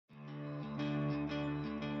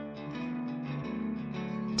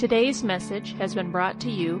Today's message has been brought to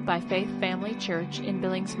you by Faith Family Church in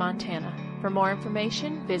Billings, Montana. For more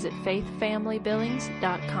information, visit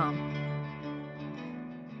faithfamilybillings.com.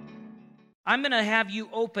 I'm going to have you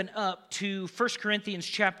open up to 1 Corinthians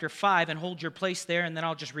chapter 5 and hold your place there, and then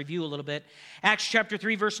I'll just review a little bit. Acts chapter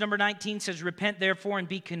 3, verse number 19 says, "Repent therefore and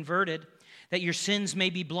be converted, that your sins may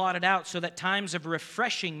be blotted out, so that times of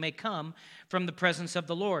refreshing may come from the presence of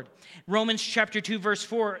the Lord." Romans chapter 2, verse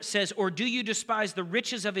 4 says, "Or do you despise the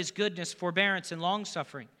riches of his goodness, forbearance, and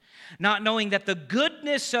long-suffering, not knowing that the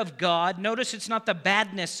goodness of God," notice it's not the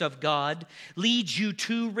badness of God, "leads you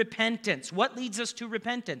to repentance." What leads us to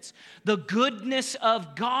repentance? The goodness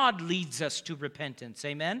of God leads us to repentance.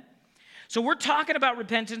 Amen? So we're talking about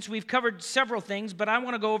repentance. We've covered several things, but I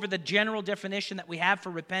want to go over the general definition that we have for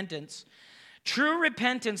repentance. True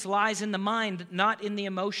repentance lies in the mind, not in the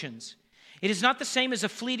emotions. It is not the same as a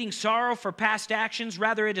fleeting sorrow for past actions.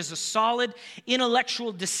 Rather, it is a solid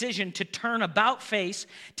intellectual decision to turn about face,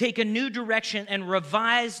 take a new direction, and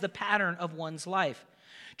revise the pattern of one's life.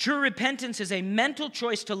 True repentance is a mental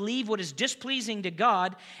choice to leave what is displeasing to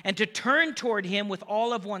God and to turn toward Him with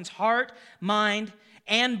all of one's heart, mind,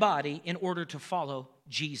 and body in order to follow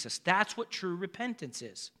Jesus. That's what true repentance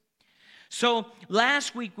is. So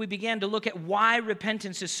last week we began to look at why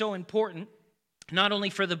repentance is so important, not only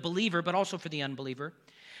for the believer, but also for the unbeliever.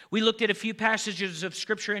 We looked at a few passages of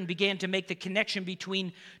Scripture and began to make the connection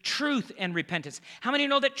between truth and repentance. How many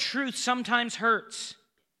know that truth sometimes hurts?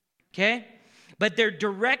 Okay? But they're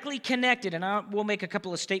directly connected, and we'll make a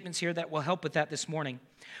couple of statements here that will help with that this morning.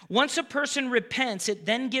 Once a person repents, it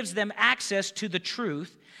then gives them access to the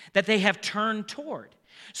truth that they have turned toward.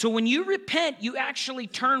 So when you repent, you actually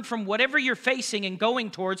turn from whatever you're facing and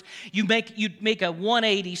going towards. You make a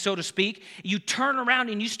 180, so to speak. You turn around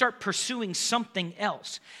and you start pursuing something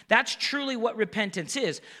else. That's truly what repentance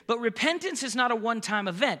is. But repentance is not a one-time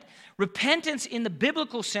event. Repentance in the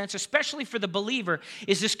biblical sense, especially for the believer,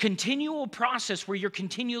 is this continual process where you're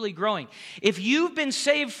continually growing. If you've been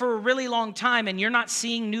saved for a really long time and you're not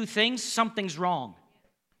seeing new things, something's wrong.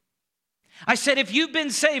 I said, if you've been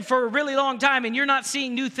saved for a really long time and you're not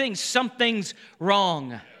seeing new things, something's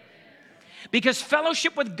wrong. Because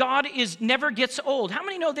fellowship with God never gets old. How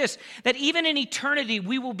many know this? That even in eternity,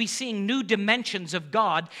 we will be seeing new dimensions of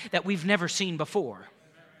God that we've never seen before.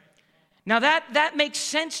 Now that makes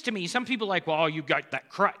sense to me. Some people are like, well, you got that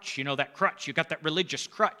crutch. You know that crutch. You got that religious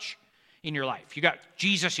crutch in your life. You got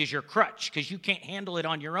Jesus is your crutch because you can't handle it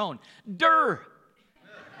on your own.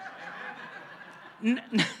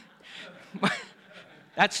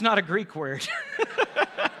 That's not a Greek word.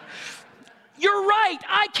 You're right,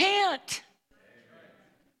 I can't.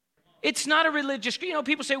 It's not a religious,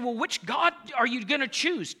 people say, well, which God are you going to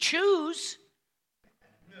choose? Choose.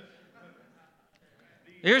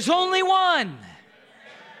 There's only one.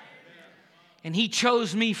 And He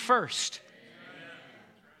chose me first.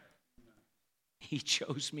 He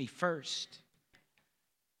chose me first.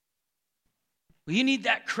 Well, you need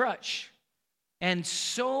that crutch. And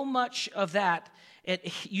so much of that,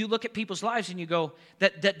 you look at people's lives and you go,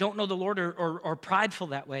 that don't know the Lord or are prideful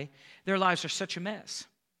that way, their lives are such a mess.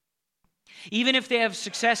 Even if they have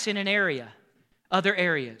success in an area, other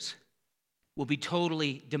areas will be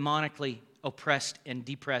totally demonically oppressed and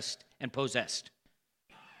depressed and possessed.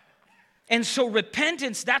 And so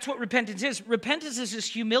repentance, that's what repentance is. Repentance is this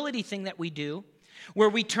humility thing that we do where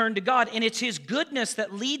we turn to God, and it's His goodness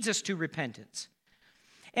that leads us to repentance.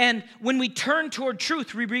 And when we turn toward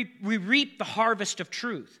truth, we reap the harvest of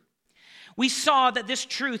truth. We saw that this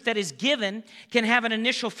truth that is given can have an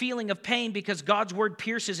initial feeling of pain because God's word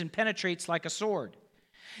pierces and penetrates like a sword.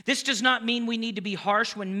 This does not mean we need to be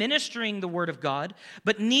harsh when ministering the word of God,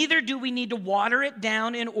 but neither do we need to water it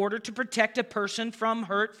down in order to protect a person from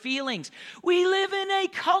hurt feelings. We live in a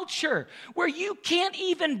culture where you can't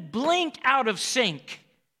even blink out of sync.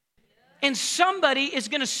 And somebody is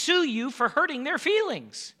going to sue you for hurting their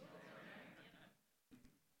feelings.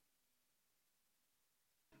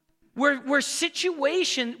 Where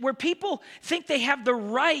people think they have the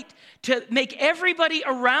right to make everybody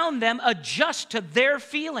around them adjust to their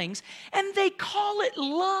feelings, and they call it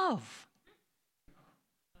love.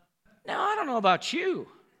 Now, I don't know about you,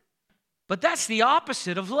 but that's the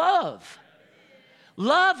opposite of love.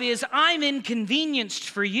 Love is, I'm inconvenienced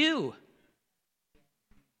for you.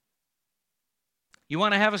 You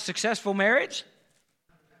want to have a successful marriage?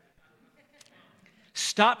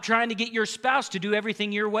 Stop trying to get your spouse to do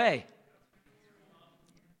everything your way.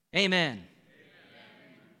 Amen.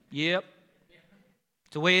 Yep.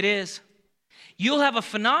 It's the way it is. You'll have a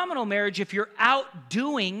phenomenal marriage if you're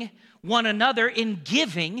outdoing one another in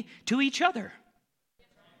giving to each other.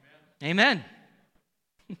 Amen.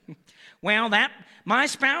 Well, my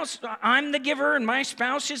spouse, I'm the giver and my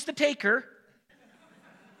spouse is the taker.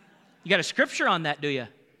 You got a scripture on that, do you?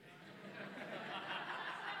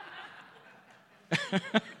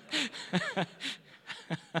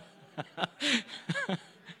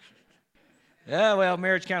 Yeah, well,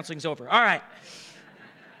 marriage counseling's over. All right.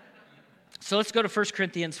 So let's go to 1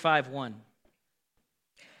 Corinthians 5:1.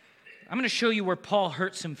 I'm going to show you where Paul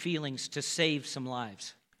hurt some feelings to save some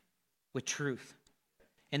lives with truth.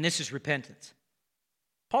 And this is repentance.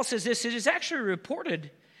 Paul says this, it is actually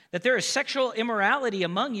reported that there is sexual immorality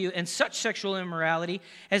among you, and such sexual immorality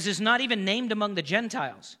as is not even named among the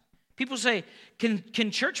Gentiles. People say,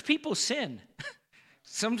 can church people sin?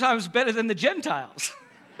 Sometimes better than the Gentiles.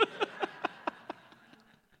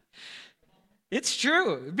 It's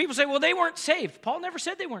true. People say, well, they weren't saved. Paul never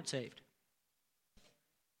said they weren't saved.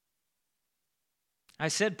 I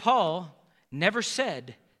said Paul never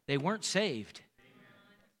said they weren't saved.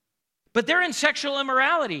 But they're in sexual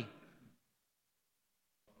immorality.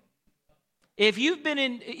 If you've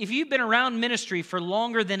been around ministry for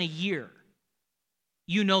longer than a year,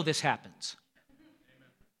 you know this happens.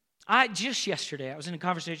 Just yesterday, I was in a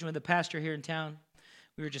conversation with a pastor here in town.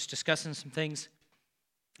 We were just discussing some things.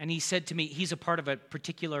 And he said to me, he's a part of a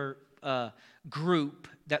particular group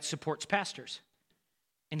that supports pastors.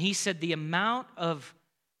 And he said the amount of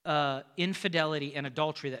infidelity and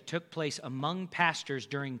adultery that took place among pastors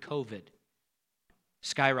during COVID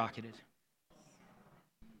skyrocketed.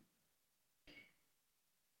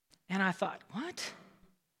 And I thought, what?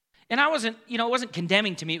 And I wasn't, it wasn't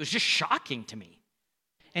condemning to me. It was just shocking to me.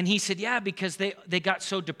 And he said, yeah, because they got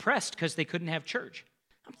so depressed because they couldn't have church.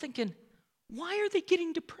 I'm thinking, why are they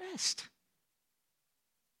getting depressed?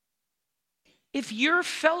 If you're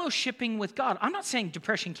fellowshipping with God, I'm not saying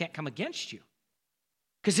depression can't come against you,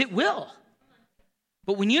 because it will.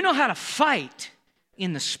 But when you know how to fight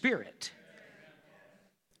in the Spirit,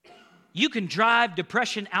 you can drive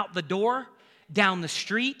depression out the door, down the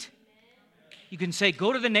street. You can say,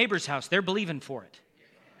 go to the neighbor's house. They're believing for it.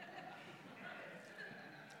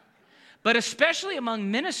 But especially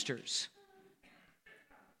among ministers,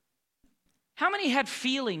 how many had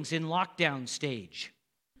feelings in lockdown stage?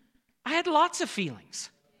 I had lots of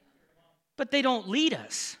feelings, but they don't lead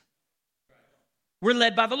us. We're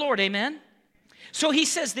led by the Lord, amen? So he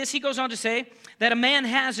says this, he goes on to say that a man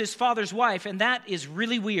has his father's wife, and that is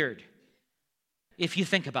really weird if you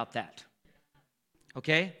think about that,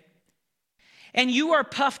 okay? And you are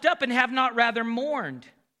puffed up and have not rather mourned,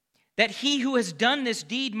 that he who has done this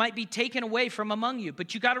deed might be taken away from among you.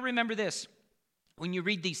 But you got to remember this when you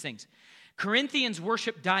read these things. Corinthians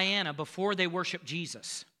worshiped Diana before they worshiped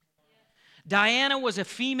Jesus. Diana was a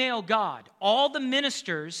female god. All the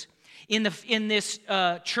ministers in this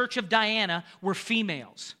church of Diana were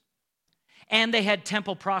females. And they had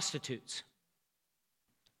temple prostitutes.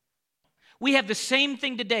 We have the same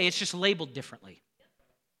thing today. It's just labeled differently.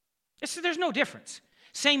 There's no difference.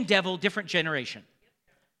 Same devil, different generation.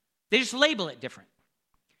 They just label it different.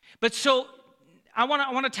 But so I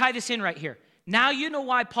want to tie this in right here. Now you know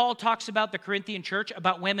why Paul talks about the Corinthian church,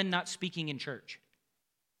 about women not speaking in church.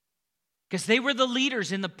 Because they were the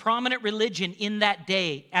leaders in the prominent religion in that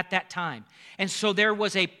day, at that time. And so there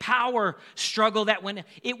was a power struggle that went.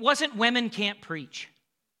 It wasn't women can't preach.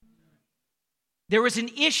 There was an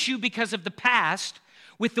issue because of the past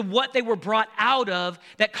with what they were brought out of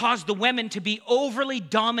that caused the women to be overly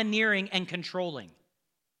domineering and controlling.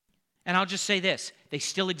 And I'll just say this, they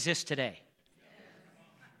still exist today.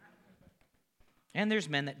 And there's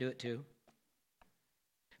men that do it too.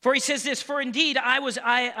 For he says this, for I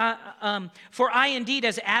indeed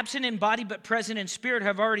as absent in body but present in spirit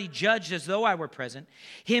have already judged as though I were present,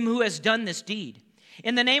 him who has done this deed.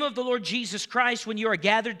 In the name of the Lord Jesus Christ, when you are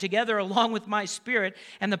gathered together along with my spirit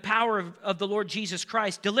and the power of the Lord Jesus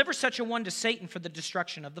Christ, deliver such a one to Satan for the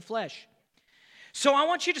destruction of the flesh. So I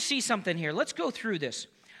want you to see something here. Let's go through this.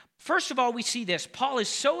 First of all, we see this. Paul is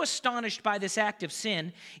so astonished by this act of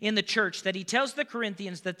sin in the church that he tells the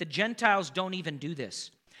Corinthians that the Gentiles don't even do this.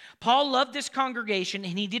 Paul loved this congregation,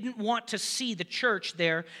 and he didn't want to see the church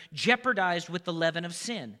there jeopardized with the leaven of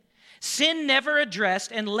sin. Sin never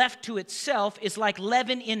addressed and left to itself is like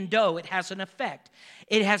leaven in dough. It has an effect.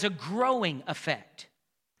 It has a growing effect.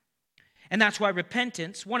 And that's why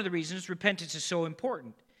repentance, one of the reasons repentance is so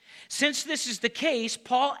important. Since this is the case,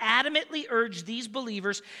 Paul adamantly urged these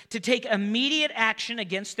believers to take immediate action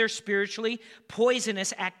against their spiritually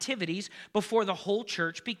poisonous activities before the whole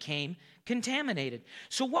church became contaminated.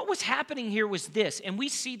 So what was happening here was this, and we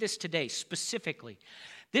see this today specifically.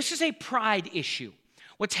 This is a pride issue.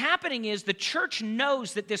 What's happening is the church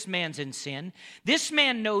knows that this man's in sin. This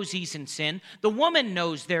man knows he's in sin. The woman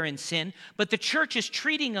knows they're in sin, but the church is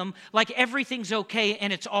treating them like everything's okay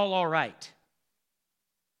and it's all right.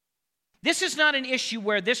 This is not an issue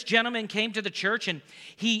where this gentleman came to the church and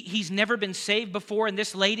he's never been saved before, and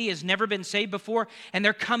this lady has never been saved before, and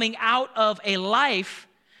they're coming out of a life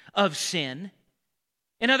of sin.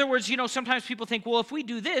 In other words, sometimes people think, well, if we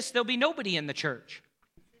do this, there'll be nobody in the church.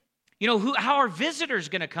 How are visitors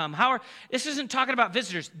going to come? This isn't talking about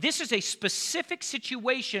visitors. This is a specific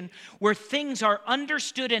situation where things are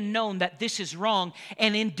understood and known that this is wrong,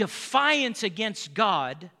 and in defiance against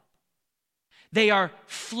God, they are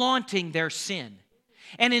flaunting their sin.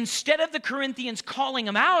 And instead of the Corinthians calling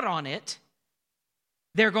them out on it,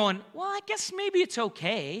 they're going, well, I guess maybe it's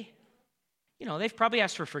okay. They've probably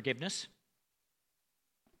asked for forgiveness.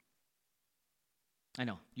 I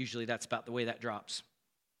know, usually that's about the way that drops.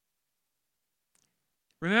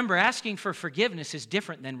 Remember, asking for forgiveness is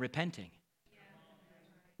different than repenting.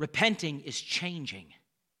 Repenting is changing.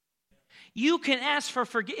 You can ask for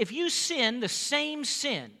forgiveness. If you sin the same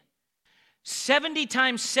sin 70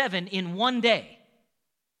 times 7 in one day,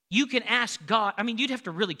 you can ask God. You'd have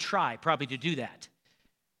to really try probably to do that.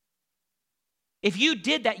 If you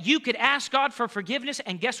did that, you could ask God for forgiveness,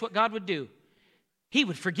 and guess what God would do? He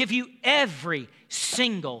would forgive you every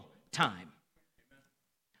single time.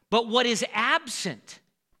 But what is absent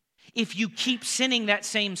if you keep sinning that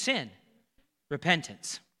same sin?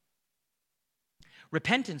 Repentance.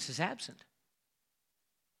 Repentance is absent.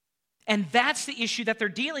 And that's the issue that they're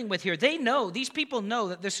dealing with here. These people know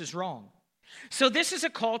that this is wrong. So this is a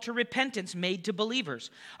call to repentance made to believers,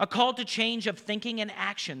 a call to change of thinking and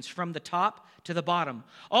actions from the top to the bottom.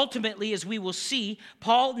 Ultimately, as we will see,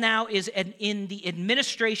 Paul now is in the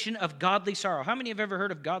administration of godly sorrow. How many have ever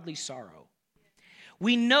heard of godly sorrow?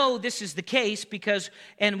 We know this is the case because,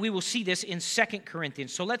 and we will see this in 2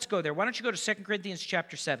 Corinthians. So let's go there. Why don't you go to 2 Corinthians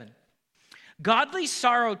chapter 7. Godly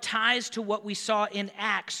sorrow ties to what we saw in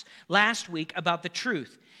Acts last week about the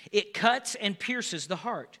truth. It cuts and pierces the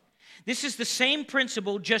heart. This is the same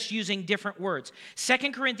principle, just using different words.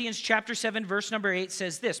 2 Corinthians chapter 7, verse number 8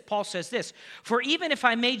 says this. Paul says this, "For even if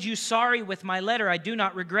I made you sorry with my letter, I do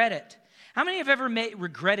not regret it." How many have ever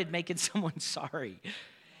regretted making someone sorry?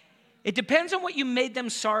 It depends on what you made them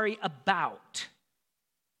sorry about.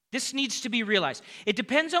 This needs to be realized. It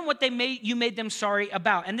depends on what you made them sorry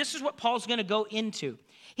about. And this is what Paul's going to go into.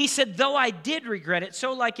 He said, though I did regret it,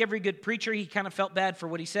 so like every good preacher, he kind of felt bad for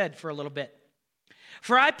what he said for a little bit.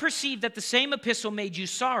 For I perceive that the same epistle made you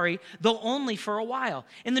sorry, though only for a while.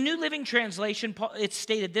 In the New Living Translation, it's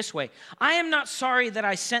stated this way, I am not sorry that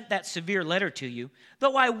I sent that severe letter to you,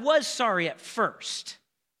 though I was sorry at first.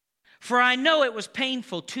 For I know it was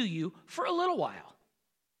painful to you for a little while.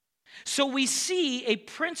 So we see a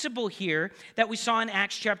principle here that we saw in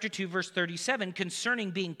Acts chapter 2, verse 37, concerning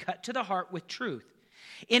being cut to the heart with truth.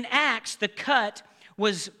 In Acts, the cut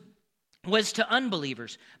was to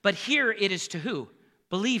unbelievers, but here it is to who?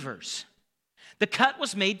 Believers. The cut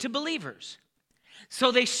was made to believers.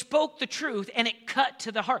 So they spoke the truth and it cut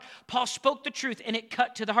to the heart. Paul spoke the truth and it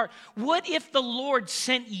cut to the heart. What if the Lord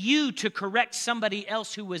sent you to correct somebody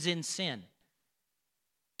else who was in sin?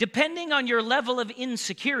 Depending on your level of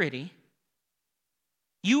insecurity,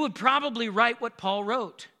 you would probably write what Paul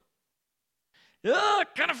wrote. I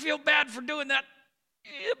kind of feel bad for doing that,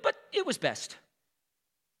 but it was best.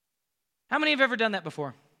 How many have ever done that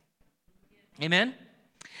before? Amen?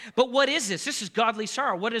 But what is this? This is godly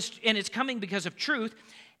sorrow. And it's coming because of truth.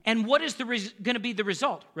 And what is going to be the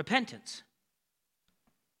result? Repentance.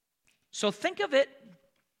 So think of it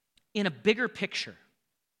in a bigger picture.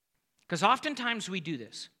 Because oftentimes we do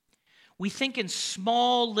this. We think in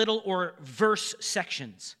small little or verse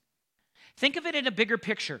sections. Think of it in a bigger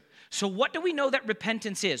picture. So what do we know that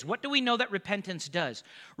repentance is? What do we know that repentance does?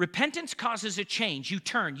 Repentance causes a change. You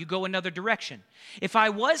turn, you go another direction. If I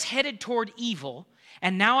was headed toward evil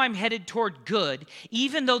and now I'm headed toward good,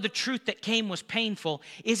 even though the truth that came was painful,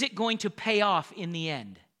 is it going to pay off in the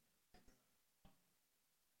end?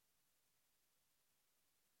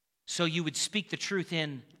 So you would speak the truth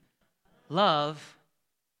in love.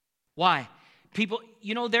 Why? People,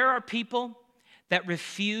 there are people that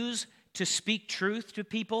refuse to speak truth to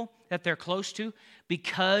people that they're close to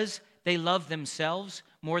because they love themselves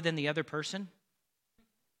more than the other person.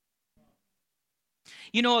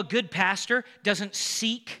 A good pastor doesn't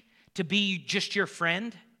seek to be just your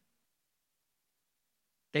friend.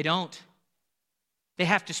 They don't. They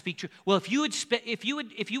have to speak truth. Well, if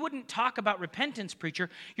you wouldn't talk about repentance, preacher,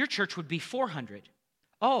 your church would be 400.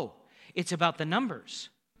 Oh, it's about the numbers.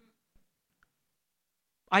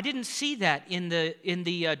 I didn't see that in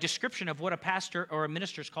the description of what a pastor or a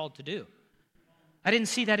minister is called to do. I didn't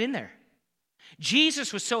see that in there.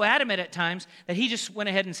 Jesus was so adamant at times that he just went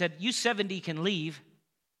ahead and said, you 70 can leave.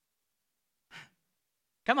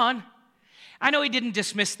 Come on. I know he didn't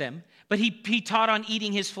dismiss them, but he taught on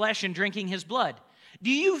eating his flesh and drinking his blood.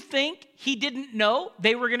 Do you think he didn't know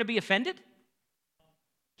they were going to be offended?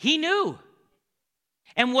 He knew.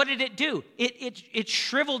 And what did it do? It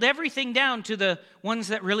shriveled everything down to the ones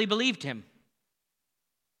that really believed him.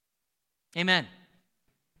 Amen.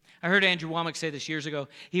 I heard Andrew Womack say this years ago.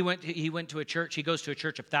 He went to a church. He goes to a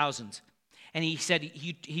church of thousands. And he said,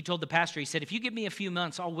 he told the pastor, he said, if you give me a few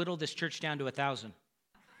months, I'll whittle this church down to 1,000.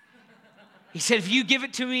 He said, if you give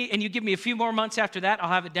it to me and you give me a few more months after that, I'll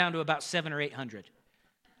have it down to about 700 or 800.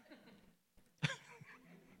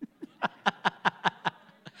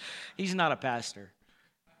 He's not a pastor.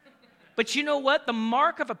 But you know what? The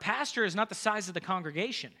mark of a pastor is not the size of the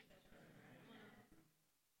congregation.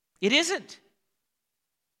 It isn't.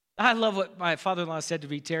 I love what my father-in-law said to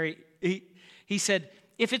me, Terry. He said,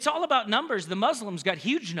 if it's all about numbers, the Muslims got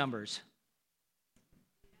huge numbers.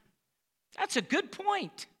 That's a good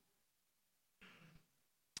point.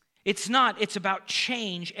 It's not. It's about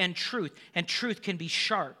change and truth can be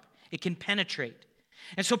sharp. It can penetrate.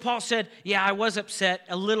 And so Paul said, yeah, I was upset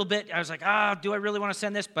a little bit. I was like, do I really want to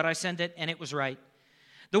send this? But I sent it, and it was right.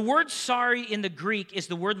 The word sorry in the Greek is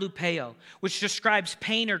the word lupeo, which describes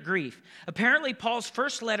pain or grief. Apparently, Paul's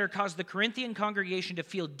first letter caused the Corinthian congregation to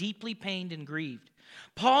feel deeply pained and grieved.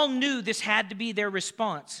 Paul knew this had to be their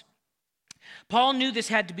response.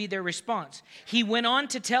 He went on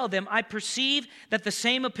to tell them, I perceive that the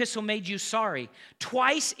same epistle made you sorry.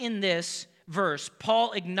 Twice in this verse,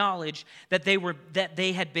 Paul acknowledged that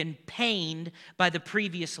they had been pained by the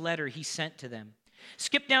previous letter he sent to them.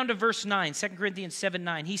 Skip down to verse 9, 2 Corinthians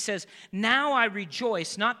 7:9. He says, now I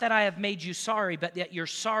rejoice, not that I have made you sorry, but that your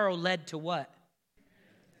sorrow led to what?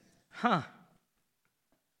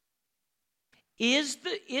 Is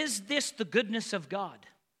this the goodness of God?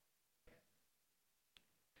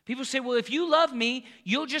 People say, well, if you love me,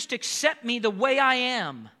 you'll just accept me the way I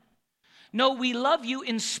am. No, we love you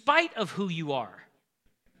in spite of who you are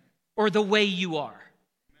or the way you are.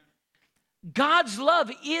 God's love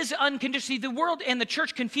is unconditional. The world and the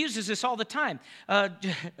church confuses this all the time.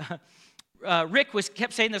 Rick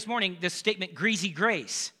kept saying this morning this statement, greasy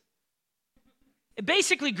grace.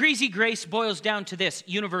 Basically, greasy grace boils down to this,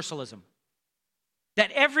 universalism.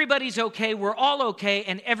 That everybody's okay, we're all okay,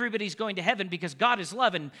 and everybody's going to heaven because God is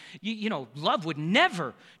love. And, love would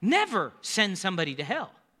never send somebody to hell.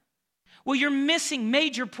 Well, you're missing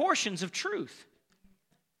major portions of truth.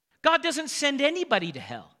 God doesn't send anybody to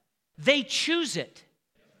hell. They choose it.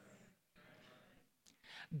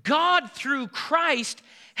 God, through Christ,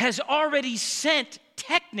 has already sent,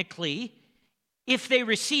 technically, if they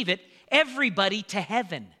receive it, everybody to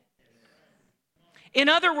heaven. In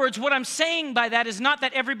other words, what I'm saying by that is not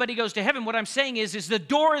that everybody goes to heaven. What I'm saying is the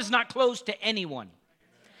door is not closed to anyone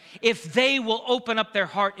if they will open up their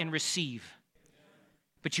heart and receive.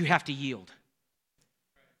 But you have to yield.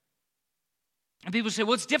 And people say,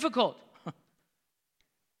 well, it's difficult.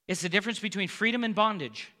 It's the difference between freedom and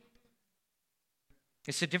bondage.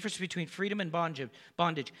 It's the difference between freedom and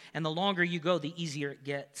bondage. And the longer you go, the easier it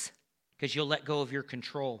gets because you'll let go of your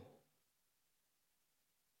control.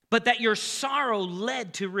 But that your sorrow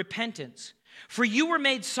led to repentance. For you were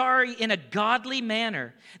made sorry in a godly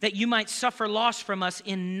manner, that you might suffer loss from us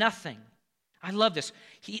in nothing. I love this.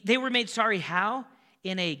 They were made sorry how?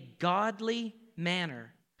 In a godly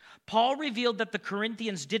manner. Paul revealed that the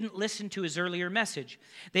Corinthians didn't listen to his earlier message.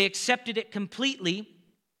 They accepted it completely.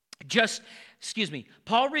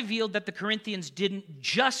 Paul revealed that the Corinthians didn't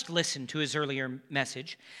just listen to his earlier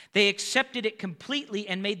message. They accepted it completely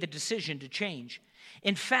and made the decision to change.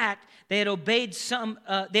 In fact, they had obeyed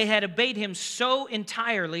him so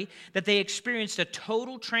entirely that they experienced a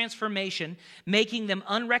total transformation, making them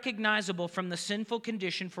unrecognizable from the sinful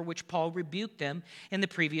condition for which Paul rebuked them in the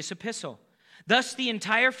previous epistle. Thus, the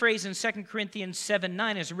entire phrase in 2 Corinthians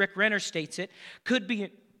 7:9, as Rick Renner states it, could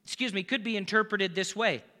be interpreted this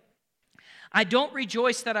way. I don't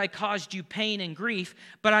rejoice that I caused you pain and grief,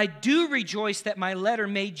 but I do rejoice that my letter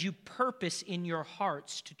made you purpose in your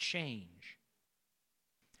hearts to change.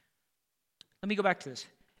 Let me go back to this.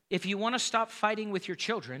 If you want to stop fighting with your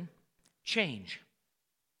children, change.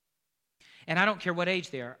 And I don't care what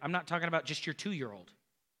age they are. I'm not talking about just your 2-year-old.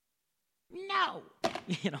 No.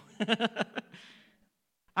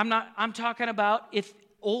 I'm talking about if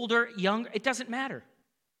older, younger, it doesn't matter.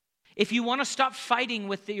 If you want to stop fighting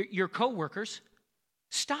with your coworkers,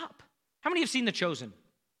 stop. How many have seen The Chosen?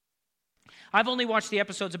 I've only watched the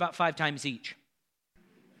episodes about 5 times each.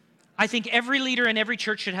 I think every leader in every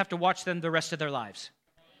church should have to watch them the rest of their lives.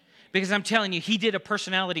 Because I'm telling you, he did a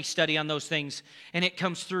personality study on those things, and it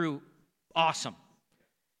comes through awesome.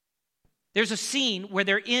 There's a scene where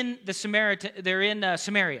they're in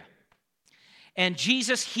Samaria, and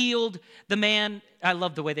Jesus healed the man. I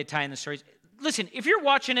love the way they tie in the stories. Listen, if you're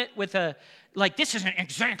watching it with this isn't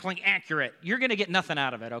exactly accurate, you're going to get nothing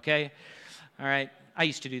out of it, okay? All right? I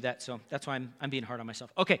used to do that, so that's why I'm being hard on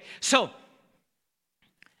myself. Okay, so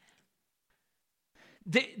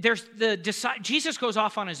Jesus goes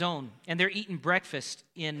off on his own, and they're eating breakfast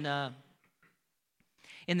in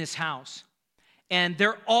this house. And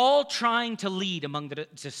they're all trying to lead among the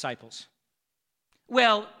disciples.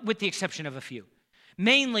 Well, with the exception of a few.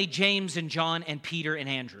 Mainly James and John and Peter and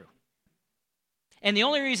Andrew. And the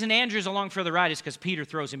only reason Andrew's along for the ride is because Peter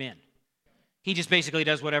throws him in. He just basically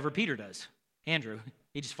does whatever Peter does. Andrew,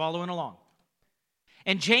 he's just following along.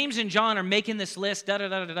 And James and John are making this list,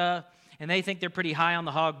 and they think they're pretty high on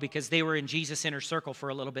the hog because they were in Jesus' inner circle for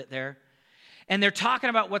a little bit there. And they're talking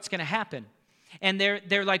about what's going to happen. And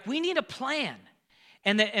they're like, we need a plan.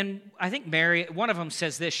 And I think Mary, one of them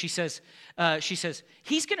says this. She says,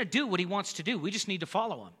 he's going to do what he wants to do. We just need to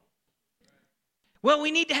follow him. Well,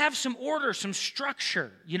 we need to have some order, some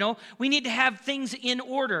structure, you know. We need to have things in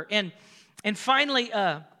order. And finally,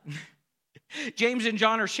 James and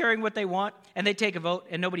John are sharing what they want, and they take a vote,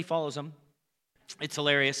 and nobody follows them. It's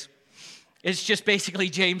hilarious. It's just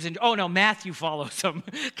basically Matthew follows them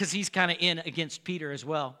because he's kind of in against Peter as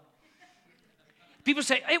well. People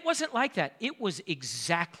say, it wasn't like that. It was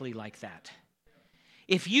exactly like that.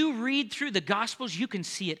 If you read through the Gospels, you can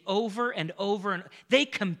see it over and over. And they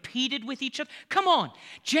competed with each other. Come on.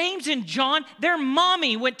 James and John, their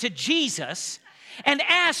mommy went to Jesus and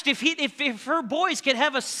asked if her boys could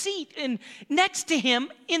have a seat next to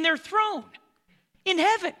him in their throne in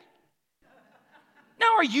heaven.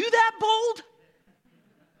 Now, are you that bold?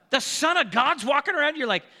 The Son of God's walking around. You're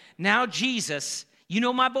like, now Jesus, you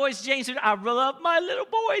know my boys, James, I love my little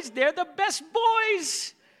boys. They're the best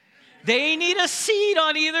boys. They need a seat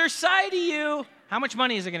on either side of you. How much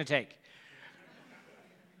money is it going to take?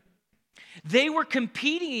 They were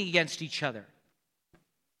competing against each other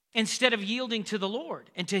instead of yielding to the Lord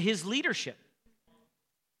and to his leadership.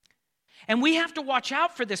 And we have to watch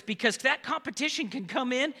out for this because that competition can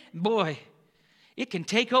come in, boy, it can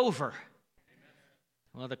take over.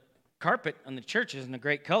 Well, the carpet on the church isn't a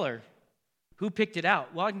great color. Who picked it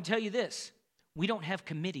out? Well, I can tell you this. We don't have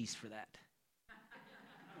committees for that.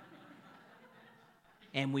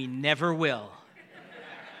 And we never will.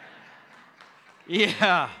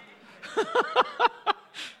 Yeah.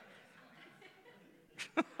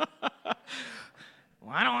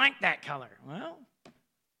 Well, I don't like that color. Well,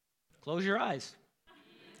 close your eyes.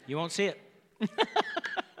 You won't see it.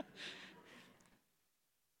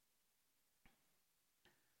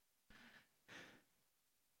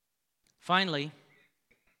 Finally,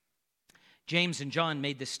 James and John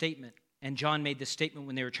made this statement, and John made this statement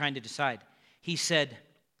when they were trying to decide. He said,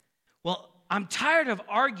 well, I'm tired of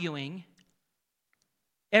arguing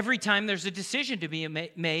every time there's a decision to be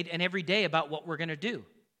made and every day about what we're going to do.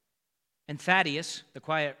 And Thaddeus, the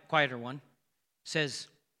quieter one, says,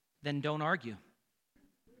 then don't argue.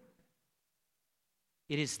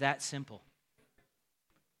 It is that simple.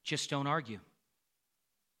 Just don't argue.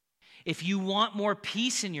 If you want more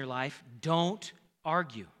peace in your life, don't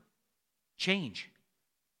argue. Change.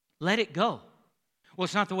 Let it go. Well,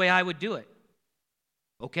 it's not the way I would do it.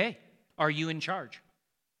 Okay. Are you in charge?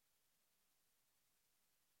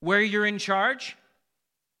 Where you're in charge,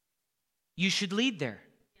 you should lead there.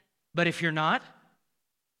 But if you're not,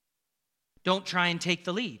 don't try and take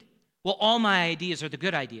the lead. Well, all my ideas are the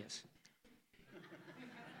good ideas.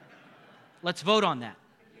 Let's vote on that.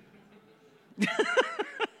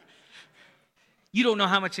 You don't know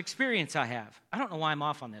how much experience I have. I don't know why I'm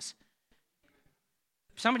off on this.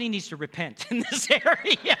 Somebody needs to repent in this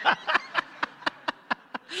area.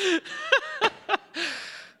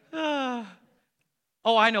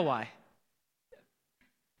 Oh, I know why.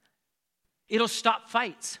 It'll stop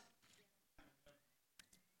fights.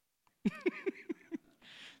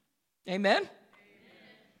 Amen?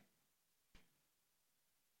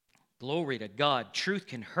 Glory to God. Truth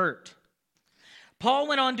can hurt. Paul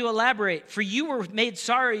went on to elaborate, for you were made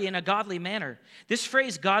sorry in a godly manner. This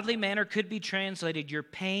phrase, godly manner, could be translated, your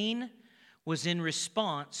pain was in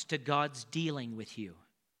response to God's dealing with you.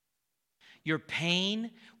 Your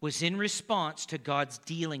pain was in response to God's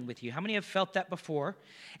dealing with you. How many have felt that before?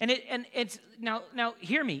 And it's now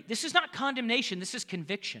hear me. This is not condemnation. This is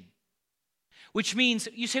conviction. which means,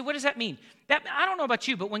 you say, what does that mean? I don't know about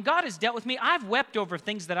you, but when God has dealt with me, I've wept over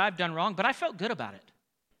things that I've done wrong, but I felt good about it.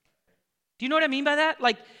 Do you know what I mean by that?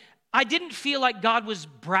 Like, I didn't feel like God was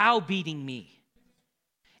browbeating me.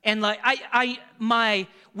 And like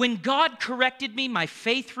when God corrected me, my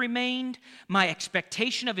faith remained, my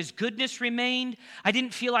expectation of his goodness remained. I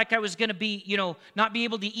didn't feel like I was going to be, not be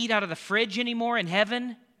able to eat out of the fridge anymore in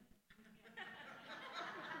heaven.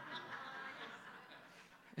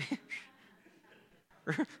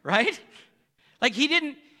 Right? Like he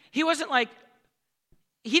didn't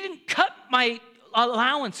cut my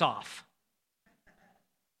allowance off.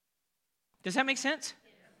 Does that make sense?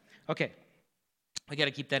 Okay. We got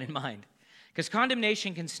to keep that in mind because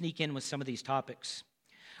condemnation can sneak in with some of these topics.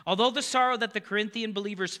 Although the sorrow that the Corinthian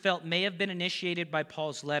believers felt may have been initiated by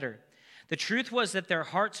Paul's letter, the truth was that their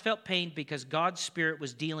hearts felt pain because God's Spirit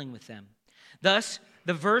was dealing with them. Thus,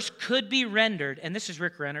 the verse could be rendered, and this is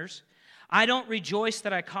Rick Renner's, I don't rejoice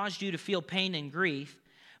that I caused you to feel pain and grief,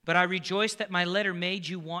 but I rejoice that my letter made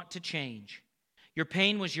you want to change. Your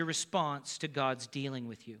pain was your response to God's dealing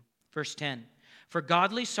with you. Verse 10. For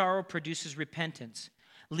godly sorrow produces repentance,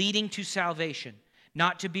 leading to salvation,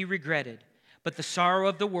 not to be regretted, but the sorrow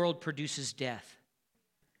of the world produces death.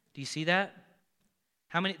 Do you see that?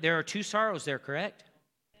 There are two sorrows there, correct?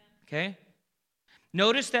 Okay.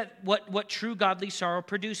 Notice that what true godly sorrow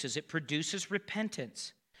produces. It produces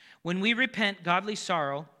repentance. When we repent, in godly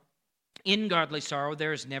sorrow,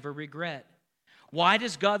 there is never regret. Why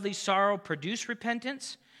does godly sorrow produce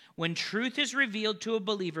repentance? When truth is revealed to a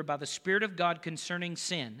believer by the Spirit of God concerning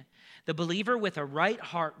sin, the believer with a right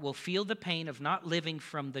heart will feel the pain of not living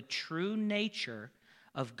from the true nature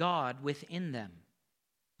of God within them.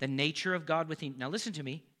 The nature of God within. Now listen to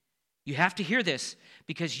me. You have to hear this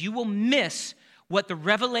because you will miss what the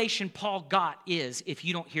revelation Paul got is if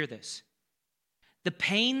you don't hear this. The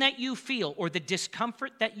pain that you feel or the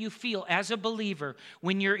discomfort that you feel as a believer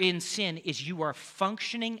when you're in sin is you are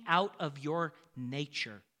functioning out of your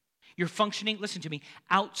nature. You're functioning, listen to me,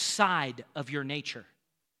 outside of your nature.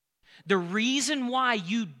 The reason why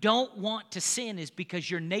you don't want to sin is because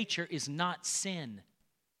your nature is not sin.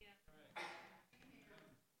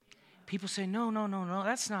 People say, no,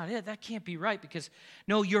 that's not it. That can't be right because,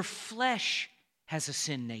 no, your flesh has a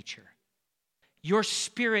sin nature. Your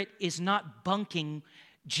spirit is not bunking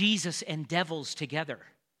Jesus and devils together.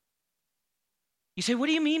 You say, what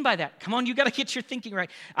do you mean by that? Come on, you got to get your thinking right.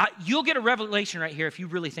 You'll get a revelation right here if you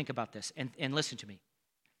really think about this and listen to me.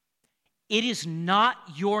 It is not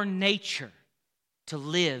your nature to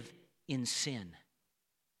live in sin.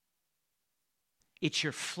 It's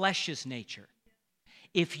your flesh's nature.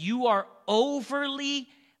 If you are overly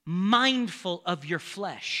mindful of your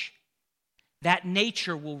flesh, that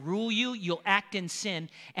nature will rule you, you'll act in sin,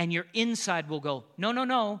 and your inside will go,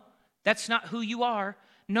 no, that's not who you are.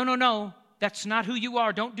 No, that's not who you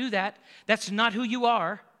are. Don't do that. That's not who you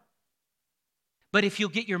are. But if you'll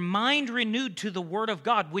get your mind renewed to the Word of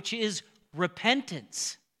God, which is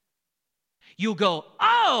repentance, you'll go,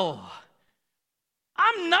 oh,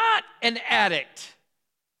 I'm not an addict.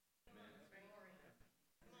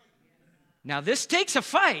 Now, this takes a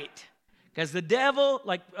fight. Because the devil,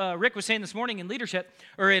 like Rick was saying this morning in leadership,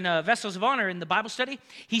 or in Vessels of Honor in the Bible study,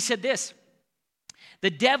 he said this, the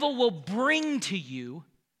devil will bring to you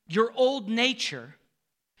your old nature,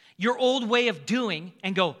 your old way of doing,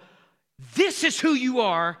 and go, this is who you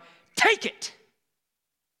are, take it.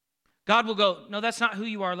 God will go, no, that's not who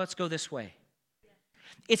you are, let's go this way.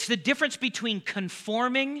 It's the difference between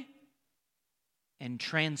conforming and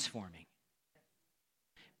transforming.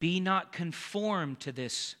 Be not conformed to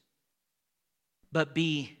this, but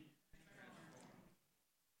be.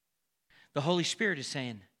 The Holy Spirit is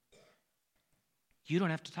saying, you don't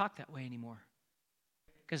have to talk that way anymore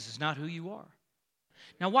because it's not who you are.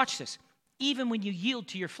 Now watch this. Even when you yield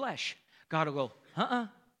to your flesh, God will go,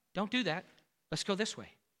 don't do that. Let's go this way.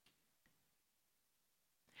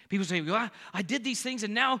 People say, well, I did these things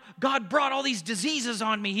and now God brought all these diseases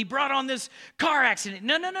on me. He brought on this car accident.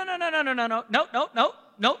 No.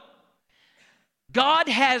 God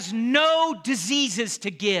has no diseases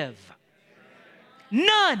to give.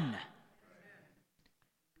 None.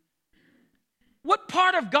 What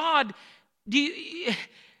part of God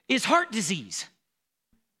is heart disease?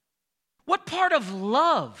 What part of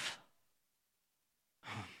love?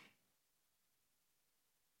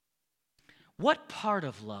 What part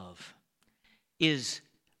of love is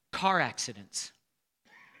car accidents?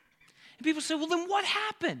 And people say, well, then what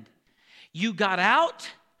happened? You got out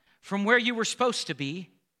from where you were supposed to be,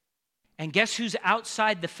 and guess who's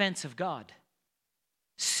outside the fence of God?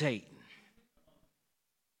 Satan.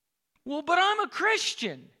 Well, but I'm a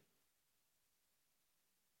Christian.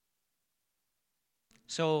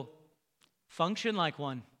 So function like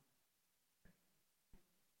one.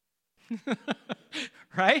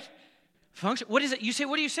 Right? Function. What is it? You say,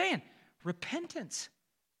 what are you saying? Repentance.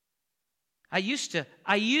 I used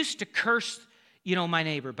to curse, my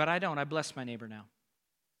neighbor, but I don't. I bless my neighbor now.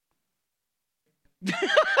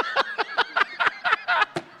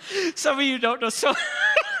 Some of you don't know. So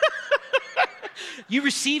you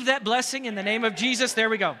receive that blessing in the name of Jesus. There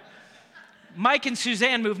we go. Mike and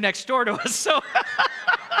Suzanne moved next door to us, so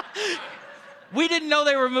we didn't know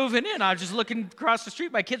they were moving in. I was just looking across the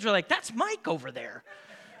street. My kids were like, that's Mike over there.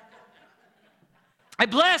 I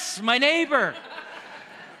bless my neighbor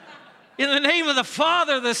in the name of the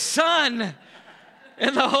Father, the Son,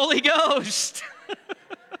 and the Holy Ghost.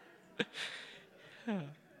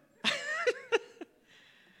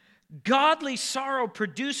 Godly sorrow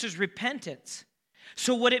produces repentance.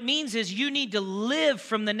 So what it means is you need to live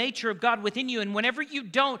from the nature of God within you. And whenever you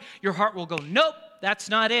don't, your heart will go, nope, that's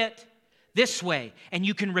not it. This way. And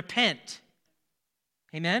you can repent.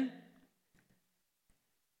 Amen?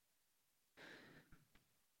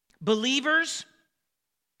 Believers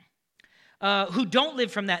who don't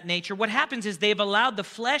live from that nature, what happens is they've allowed the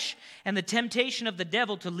flesh and the temptation of the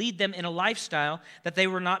devil to lead them in a lifestyle that they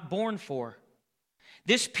were not born for.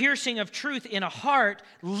 This piercing of truth in a heart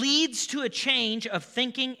leads to a change of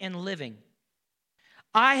thinking and living.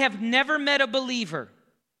 I have never met a believer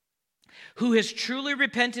who has truly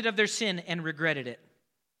repented of their sin and regretted it.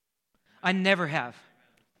 I never have.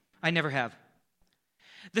 I never have.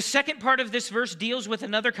 The second part of this verse deals with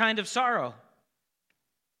another kind of sorrow,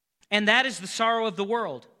 and that is the sorrow of the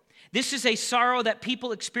world. This is a sorrow that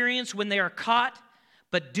people experience when they are caught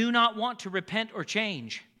but do not want to repent or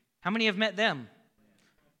change. How many have met them?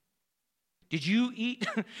 Did you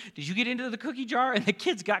get into the cookie jar and the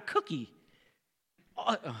kids got cookie?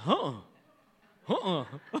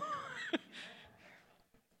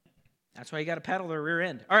 That's why you got to paddle their rear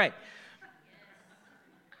end. All right.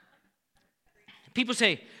 People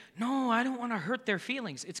say, no, I don't want to hurt their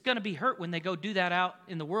feelings. It's going to be hurt when they go do that out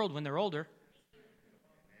in the world when they're older.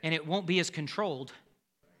 And it won't be as controlled.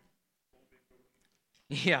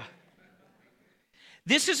 Yeah.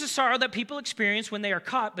 This is a sorrow that people experience when they are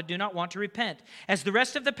caught but do not want to repent. As the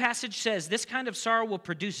rest of the passage says, this kind of sorrow will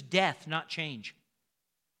produce death, not change.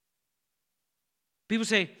 People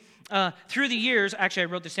say, through the years, actually I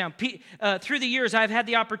wrote this down, through the years I've had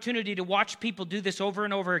the opportunity to watch people do this over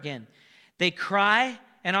and over again. They cry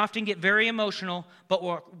and often get very emotional, but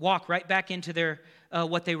walk right back into their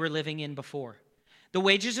what they were living in before. The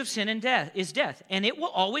wages of sin and death is death, and it will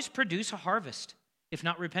always produce a harvest if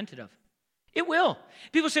not repented of. It will.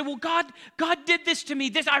 People say, well, God did this to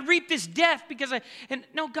me. I reaped this death because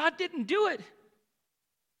no, God didn't do it.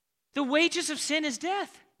 The wages of sin is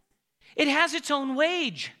death. It has its own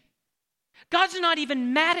wage. God's not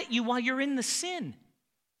even mad at you while you're in the sin.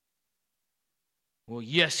 Well,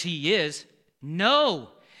 yes, he is. No.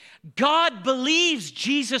 God believes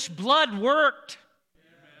Jesus' blood worked.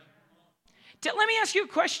 Let me ask you a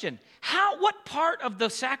question. What part of the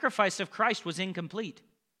sacrifice of Christ was incomplete?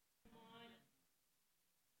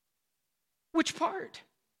 Which part?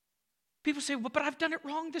 People say, well, but I've done it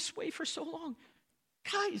wrong this way for so long.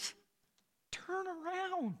 Guys, turn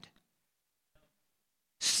around.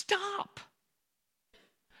 Stop.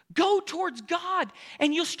 Go towards God,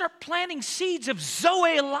 and you'll start planting seeds of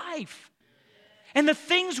Zoe life. And the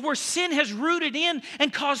things where sin has rooted in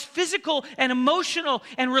and caused physical and emotional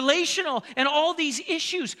and relational and all these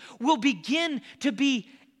issues will begin to be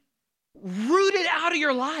rooted out of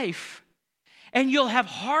your life. And you'll have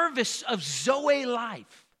harvests of Zoe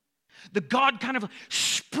life. The God kind of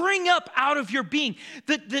spring up out of your being.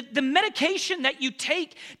 The medication that you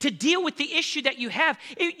take to deal with the issue that you have,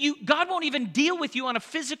 God won't even deal with you on a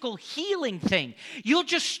physical healing thing. You'll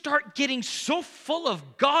just start getting so full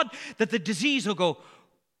of God that the disease will go.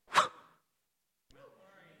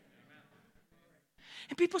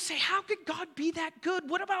 And people say, how could God be that good?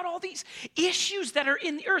 What about all these issues that are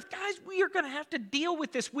in the earth? Guys, we are going to have to deal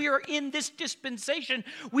with this. We are in this dispensation.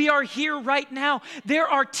 We are here right now. There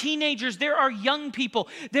are teenagers. There are young people.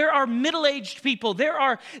 There are middle-aged people.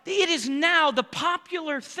 It is now the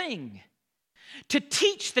popular thing to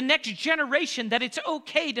teach the next generation that it's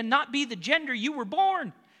okay to not be the gender you were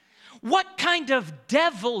born. What kind of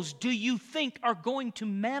devils do you think are going to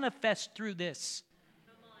manifest through this?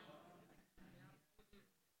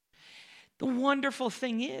 The wonderful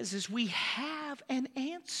thing is we have an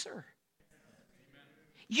answer.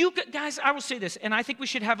 You guys, I will say this, and I think we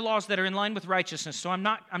should have laws that are in line with righteousness, so I'm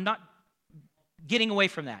not getting away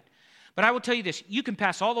from that. But I will tell you this, you can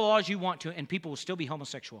pass all the laws you want to, and people will still be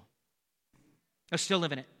homosexual. They'll still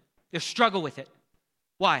live in it. They'll struggle with it.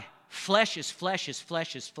 Why? Flesh is flesh is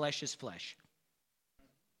flesh is flesh is flesh.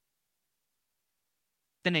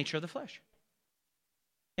 The nature of the flesh.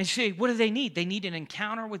 And you say, what do they need? They need an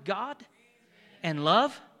encounter with God and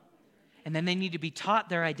love, and then they need to be taught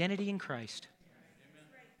their identity in Christ.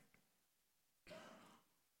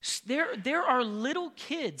 There are little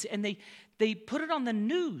kids, and they put it on the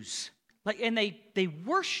news, and they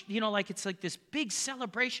worship, like it's like this big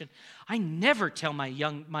celebration. I never tell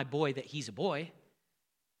my boy that he's a boy.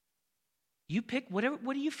 You pick what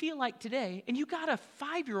do you feel like today? And you got a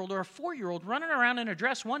 5-year-old or a 4-year-old running around in a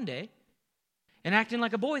dress one day and acting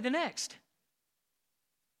like a boy the next.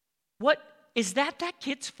 What is that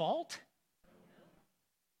kid's fault?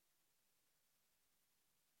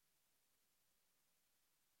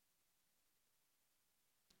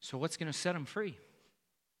 So what's going to set them free?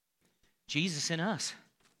 Jesus in us.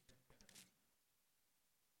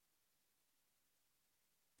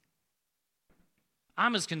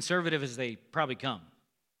 I'm as conservative as they probably come.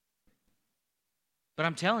 But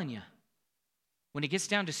I'm telling you, when it gets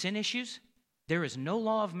down to sin issues, there is no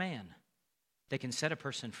law of man that can set a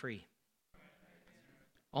person free.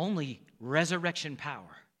 Only resurrection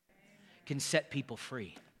power can set people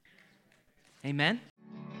free. Amen?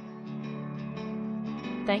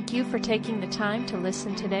 Thank you for taking the time to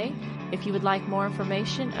listen today. If you would like more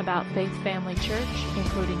information about Faith Family Church,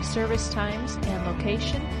 including service times and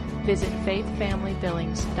location, visit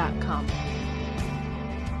faithfamilybillings.com.